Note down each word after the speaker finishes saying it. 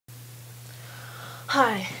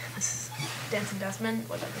Hi, this is DancingDesman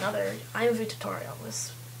with another Imovie tutorial.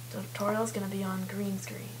 This tutorial is going to be on green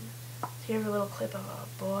screen. So here's a little clip of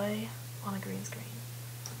a boy on a green screen.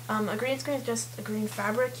 A green screen is just a green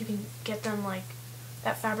fabric. You can get them like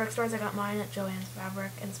at fabric stores. I got mine at Joann's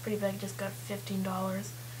Fabric, and it's pretty big. Just got $15. You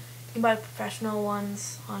can buy professional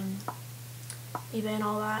ones on eBay and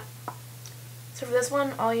all that. So for this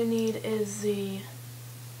one, all you need is the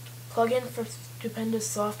plugin for stupendous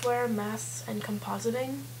software, masks, and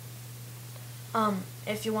compositing.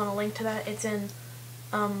 If you want a link to that, it's in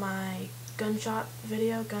my gunshot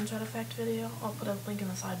effect video. I'll put a link in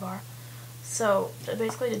the sidebar. So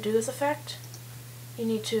basically, to do this effect, you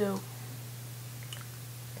need to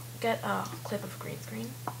get a clip of green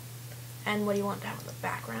screen, and what do you want to have in the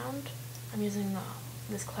background. I'm using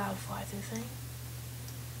this cloud fly through thing.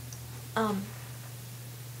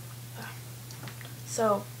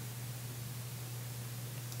 So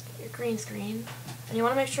your green screen, and you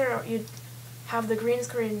want to make sure you have the green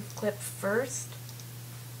screen clip first,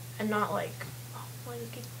 and not like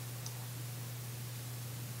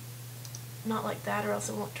that, or else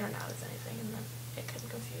it won't turn out as anything, and then it can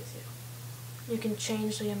confuse you. You can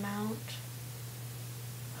change the amount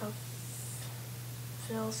of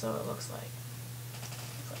fill so it looks like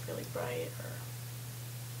really bright, or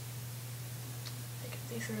make it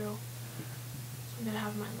see through. So I'm gonna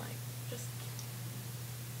have mine like just.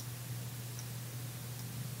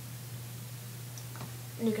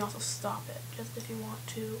 And you can also stop it, just if you want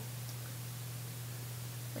to.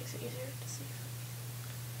 Makes it easier to see.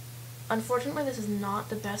 Unfortunately, this is not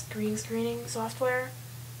the best green screening software,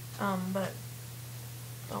 but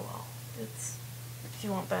oh well. It's, if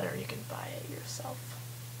you want better, you can buy it yourself.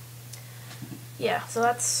 Yeah, so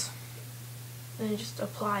then you just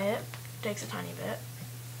apply it. It takes a tiny bit.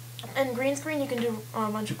 And green screen, you can do a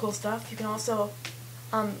bunch of cool stuff. You can also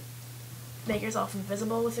make yourself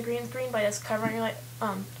invisible with the green screen by just covering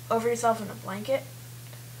over yourself in a blanket,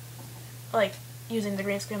 like using the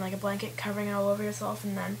green screen like a blanket, covering it all over yourself,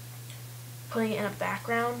 and then putting it in a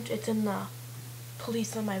background. It's in the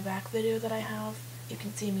Police on My Back video that I have. You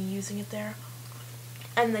can see me using it there.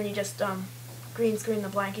 And then you just green screen the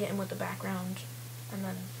blanket in with the background, and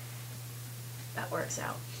then that works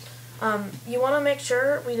out. You want to make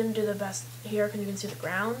sure, we didn't do the best here because you can see the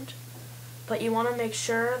ground, but you want to make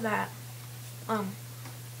sure that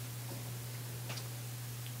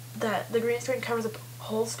that the green screen covers the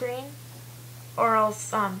whole screen, or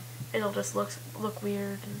else it'll just look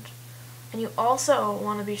weird. And you also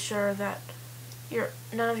want to be sure that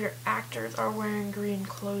none of your actors are wearing green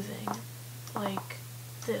clothing, like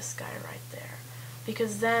this guy right there,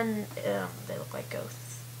 because then they look like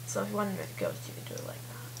ghosts. So if you want to make a ghost, you can do it like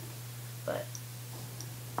that, but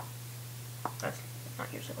that's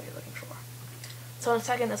not usually what you're looking for. So in a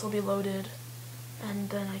second this will be loaded, and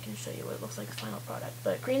then I can show you what it looks like the final product.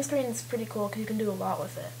 But green screen is pretty cool because you can do a lot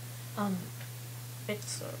with it.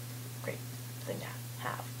 It's a great thing to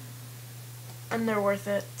have. And they're worth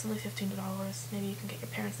it. It's only $15. Maybe you can get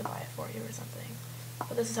your parents to buy it for you or something.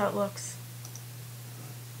 But this is how it looks.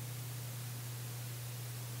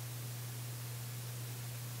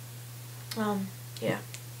 Yeah.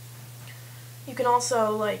 You can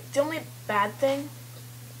also, the only bad thing,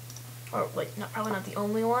 or probably not the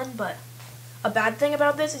only one, but a bad thing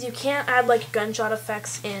about this is you can't add gunshot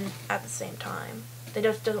effects in at the same time. They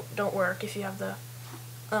just don't work if you have the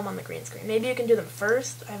on the green screen. Maybe you can do them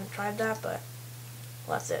first. I haven't tried that, but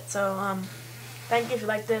well, that's it. So thank you if you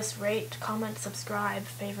like this. Rate, comment, subscribe,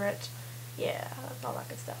 favorite, yeah, all that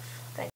good stuff.